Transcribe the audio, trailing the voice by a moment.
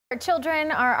Our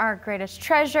children are our greatest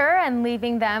treasure, and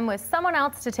leaving them with someone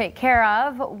else to take care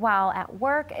of while at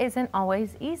work isn't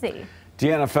always easy.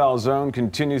 Deanna Falzone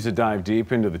continues to dive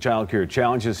deep into the child care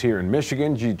challenges here in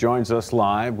Michigan. She joins us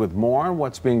live with more on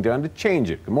what's being done to change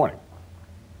it. Good morning.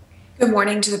 Good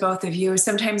morning to the both of you.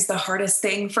 Sometimes the hardest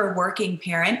thing for a working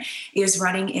parent is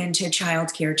running into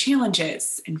childcare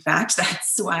challenges. In fact,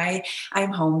 that's why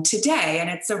I'm home today. And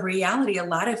it's a reality a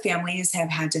lot of families have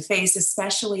had to face,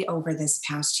 especially over this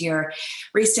past year.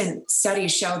 Recent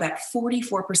studies show that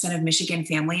 44% of Michigan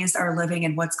families are living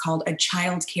in what's called a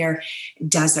childcare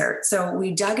desert. So we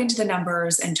dug into the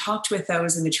numbers and talked with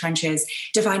those in the trenches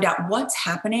to find out what's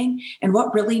happening and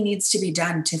what really needs to be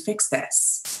done to fix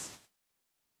this.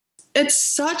 It's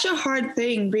such a hard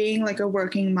thing being like a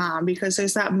working mom because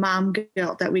there's that mom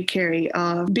guilt that we carry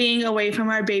of being away from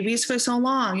our babies for so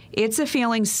long. It's a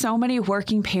feeling so many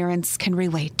working parents can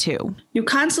relate to. You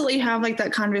constantly have like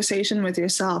that conversation with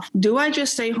yourself. Do I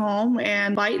just stay home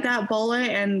and bite that bullet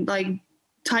and like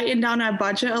tighten down our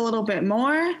budget a little bit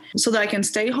more so that I can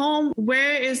stay home?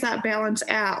 Where is that balance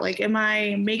at? Like, am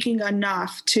I making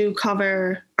enough to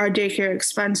cover our daycare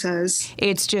expenses?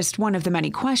 It's just one of the many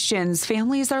questions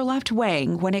families are left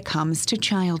weighing when it comes to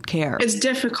childcare. It's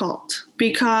difficult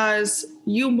because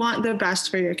you want the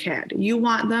best for your kid. You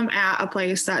want them at a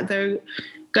place that they're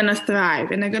going to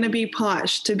thrive and they're going to be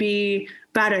pushed to be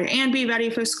better and be ready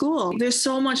for school. There's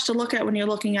so much to look at when you're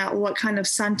looking at what kind of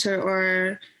center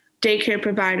or daycare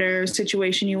provider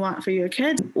situation you want for your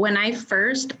kids. When I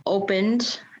first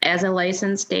opened as a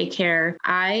licensed daycare,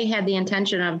 I had the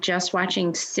intention of just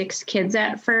watching 6 kids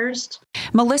at first.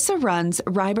 Melissa runs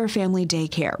Ryber Family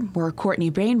Daycare, where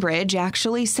Courtney Bainbridge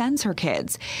actually sends her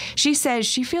kids. She says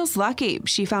she feels lucky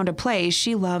she found a place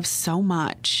she loves so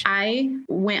much. I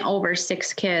went over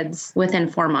 6 kids within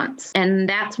 4 months, and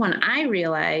that's when I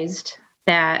realized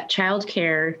that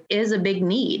childcare is a big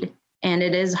need. And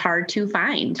it is hard to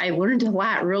find. I learned a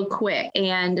lot real quick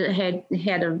and had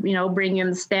to, bring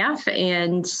in staff,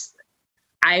 and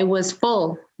I was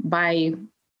full by,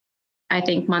 I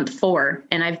think, month 4,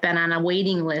 and I've been on a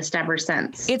waiting list ever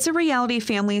since. It's a reality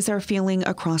families are feeling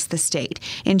across the state.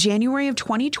 In January of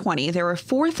 2020, there were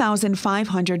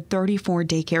 4,534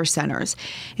 daycare centers.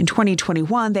 In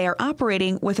 2021, they are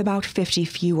operating with about 50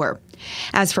 fewer.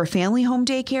 As for family home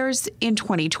daycares, in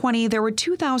 2020, there were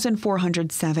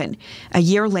 2,407. A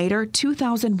year later,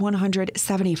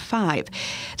 2,175.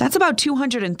 That's about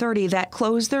 230 that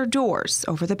closed their doors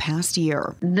over the past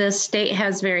year. The state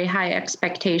has very high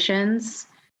expectations.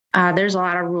 There's a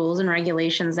lot of rules and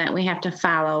regulations that we have to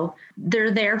follow. They're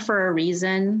there for a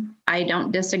reason. I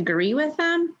don't disagree with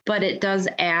them, but it does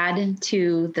add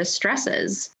to the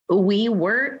stresses. We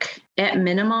work at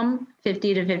minimum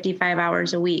 50 to 55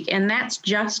 hours a week, and that's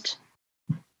just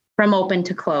from open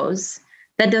to close.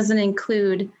 That doesn't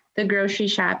include the grocery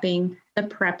shopping, the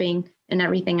prepping, and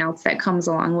everything else that comes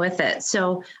along with it.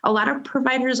 So a lot of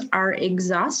providers are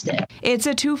exhausted. It's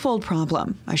a twofold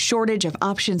problem, a shortage of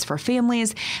options for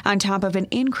families on top of an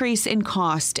increase in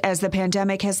cost as the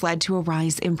pandemic has led to a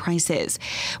rise in prices.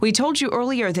 We told you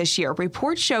earlier this year,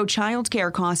 reports show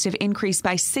childcare costs have increased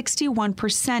by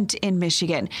 61% in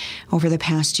Michigan over the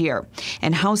past year,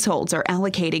 and households are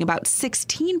allocating about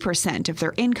 16% of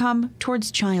their income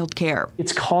towards childcare.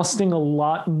 It's costing a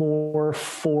lot more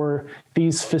for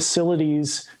these facilities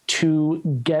to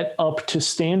get up to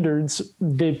standards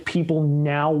that people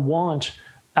now want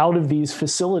out of these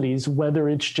facilities, whether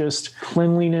it's just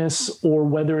cleanliness or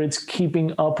whether it's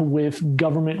keeping up with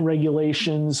government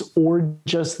regulations or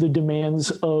just the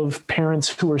demands of parents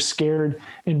who are scared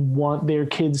and want their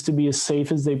kids to be as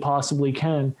safe as they possibly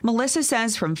can. Melissa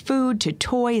says from food to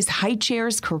toys, high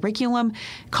chairs, curriculum,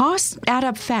 costs add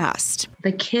up fast.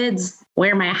 The kids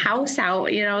wear my house out,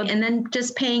 and then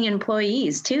just paying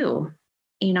employees too.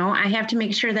 I have to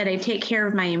make sure that I take care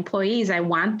of my employees. I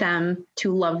want them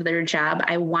to love their job.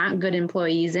 I want good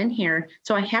employees in here.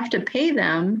 So I have to pay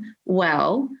them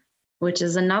well, which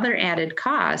is another added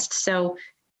cost. So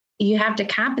you have to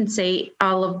compensate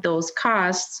all of those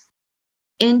costs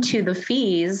into the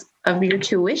fees of your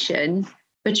tuition,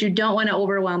 but you don't want to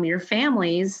overwhelm your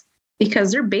families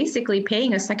because they're basically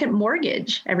paying a second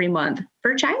mortgage every month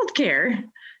for childcare.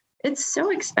 It's so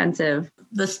expensive.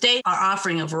 The state are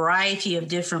offering a variety of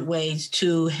different ways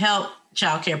to help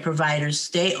childcare providers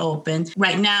stay open.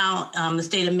 Right now, the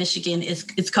state of Michigan,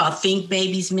 it's called Think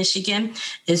Babies Michigan.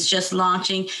 It's just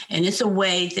launching, and it's a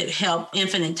way to help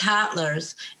infant and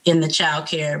toddlers in the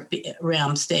childcare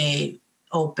realm stay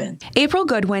open. April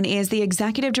Goodwin is the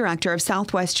executive director of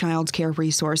Southwest Child Care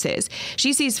Resources.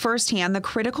 She sees firsthand the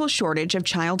critical shortage of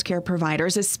child care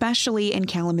providers, especially in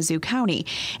Kalamazoo County,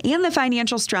 and the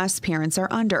financial stress parents are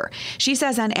under. She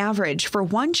says on average, for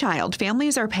one child,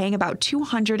 families are paying about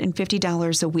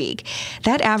 $250 a week.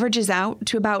 That averages out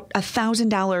to about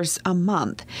 $1,000 a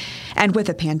month. And with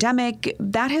a pandemic,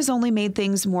 that has only made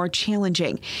things more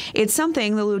challenging. It's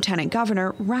something the lieutenant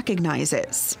governor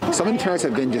recognizes. Some of the parents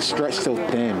have been just stretched so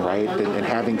thin, right? And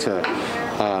having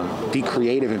to be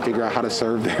creative and figure out how to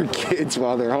serve their kids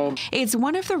while they're home. It's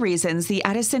one of the reasons the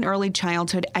Edison Early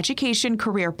Childhood Education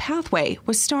Career Pathway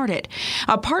was started,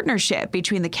 a partnership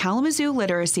between the Kalamazoo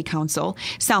Literacy Council,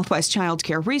 Southwest Child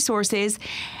Care Resources,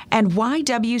 and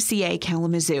YWCA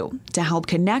Kalamazoo to help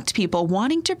connect people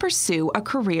wanting to pursue a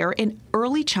career in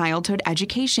early childhood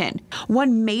education.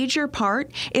 One major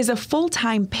part is a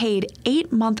full-time paid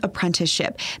 8-month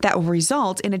apprenticeship that will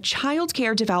result in a Child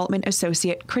Care Development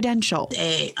Associate credential.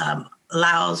 It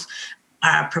allows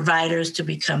our providers to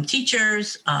become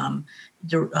teachers, child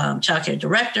care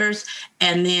directors,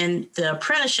 and then the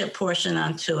apprenticeship portion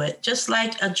onto it, just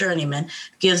like a journeyman,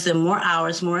 gives them more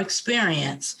hours, more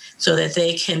experience, so that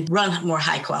they can run more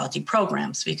high-quality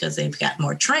programs because they've got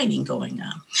more training going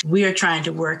on. We are trying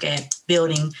to work at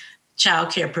building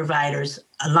child care providers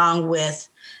along with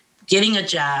getting a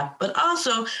job, but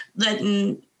also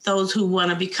letting those who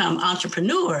want to become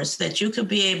entrepreneurs, that you could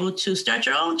be able to start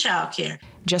your own child care.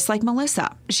 Just like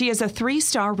Melissa, she is a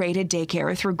 3-star rated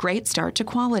daycare through Great Start to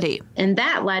Quality. And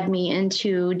that led me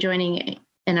into joining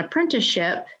an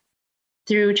apprenticeship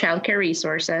through Child Care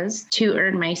Resources to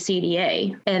earn my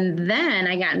CDA. And then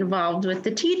I got involved with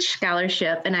the Teach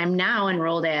Scholarship, and I'm now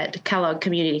enrolled at Kellogg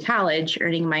Community College,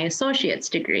 earning my associate's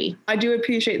degree. I do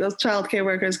appreciate those child care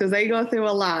workers because they go through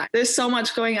a lot. There's so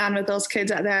much going on with those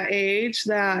kids at that age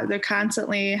that they're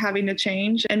constantly having to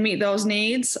change and meet those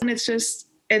needs. And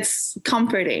it's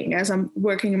comforting as a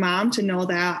working mom to know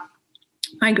that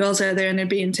my girls are there and they're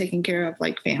being taken care of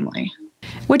like family.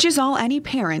 Which is all any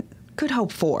parent could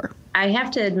hope for. I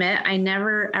have to admit, I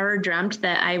never ever dreamt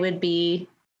that I would be,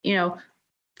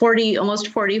 almost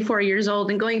 44 years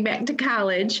old and going back to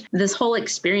college. This whole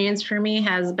experience for me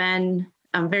has been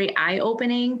very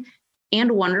eye-opening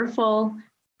and wonderful,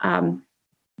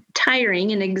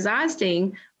 tiring and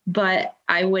exhausting, but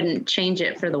I wouldn't change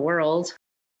it for the world.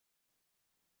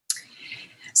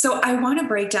 So I want to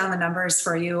break down the numbers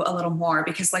for you a little more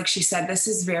because, like she said, this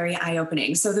is very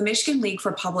eye-opening. So the Michigan League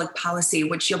for Public Policy,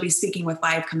 which you'll be speaking with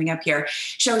live coming up here,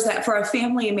 shows that for a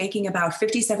family making about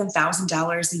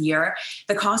 $57,000 a year,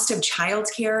 the cost of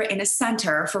childcare in a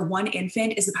center for one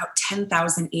infant is about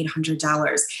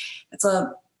 $10,800. That's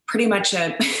pretty much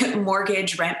a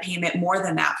mortgage, rent payment, more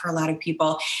than that for a lot of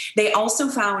people. They also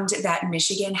found that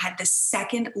Michigan had the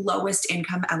second lowest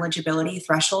income eligibility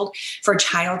threshold for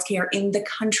childcare in the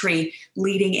country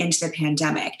leading into the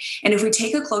pandemic. And if we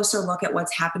take a closer look at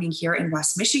what's happening here in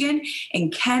West Michigan,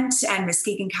 in Kent and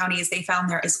Muskegon counties, they found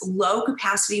there is low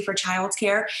capacity for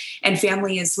childcare, and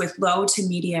families with low to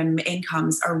medium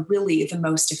incomes are really the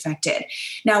most affected.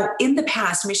 Now, in the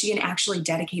past, Michigan actually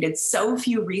dedicated so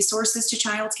few resources to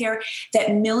childcare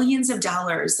that millions of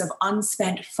dollars of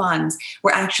unspent funds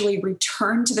were actually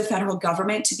returned to the federal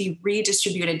government to be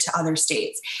redistributed to other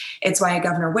states. It's why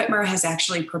Governor Whitmer has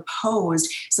actually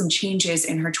proposed some changes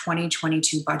in her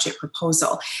 2022 budget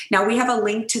proposal. Now, we have a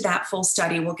link to that full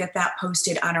study. We'll get that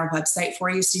posted on our website for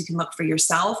you so you can look for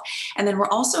yourself. And then we're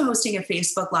also hosting a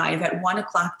Facebook Live at 1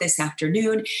 o'clock this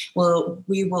afternoon.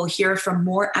 We will hear from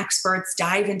more experts,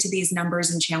 dive into these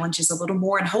numbers and challenges a little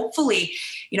more, and hopefully,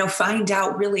 find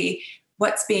out really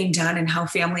what's being done and how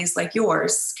families like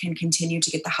yours can continue to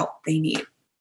get the help they need.